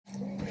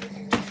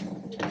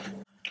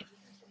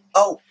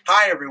Oh,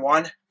 hi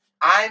everyone.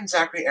 I'm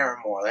Zachary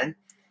Aaron Moreland.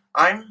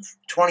 I'm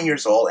 20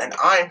 years old and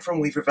I'm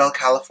from Weaverville,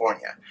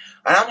 California.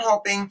 And I'm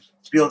hoping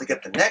to be able to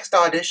get the next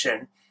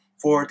audition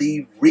for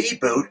the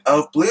reboot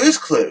of Blue's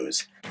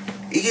Clues.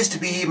 It used to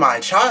be my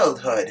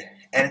childhood,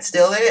 and it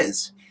still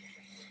is.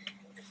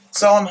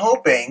 So I'm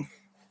hoping,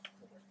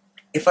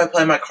 if I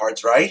play my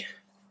cards right,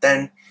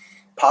 then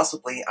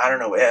possibly, I don't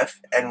know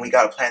if, and we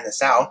gotta plan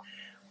this out,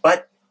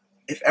 but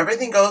if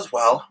everything goes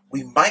well,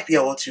 we might be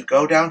able to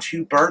go down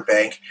to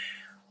Burbank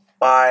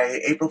by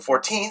April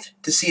 14th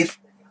to see if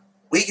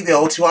we can be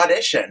able to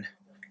audition.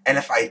 And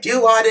if I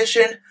do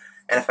audition,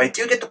 and if I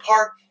do get the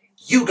part,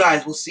 you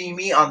guys will see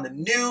me on the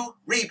new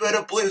reboot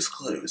of Blue's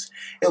Clues.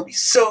 It'll be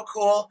so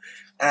cool,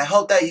 and I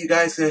hope that you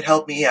guys could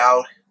help me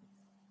out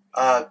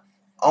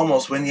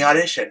almost win the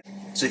audition.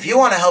 So if you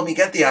want to help me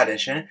get the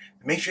audition,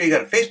 make sure you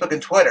go to Facebook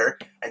and Twitter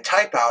and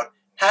type out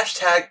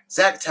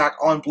 #ZachTac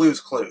on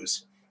Blue's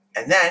Clues.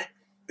 And then,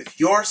 with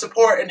your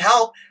support and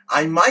help,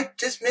 I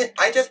just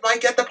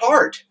might get the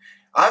part.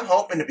 I'm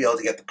hoping to be able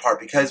to get the part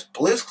because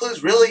Blue's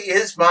Clues really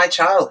is my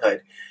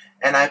childhood,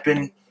 and I've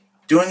been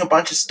doing a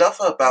bunch of stuff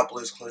about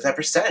Blue's Clues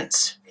ever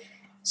since.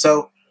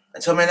 So,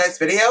 until my next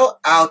video,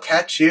 I'll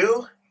catch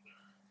you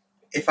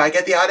if I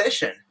get the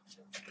audition.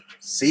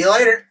 See you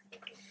later.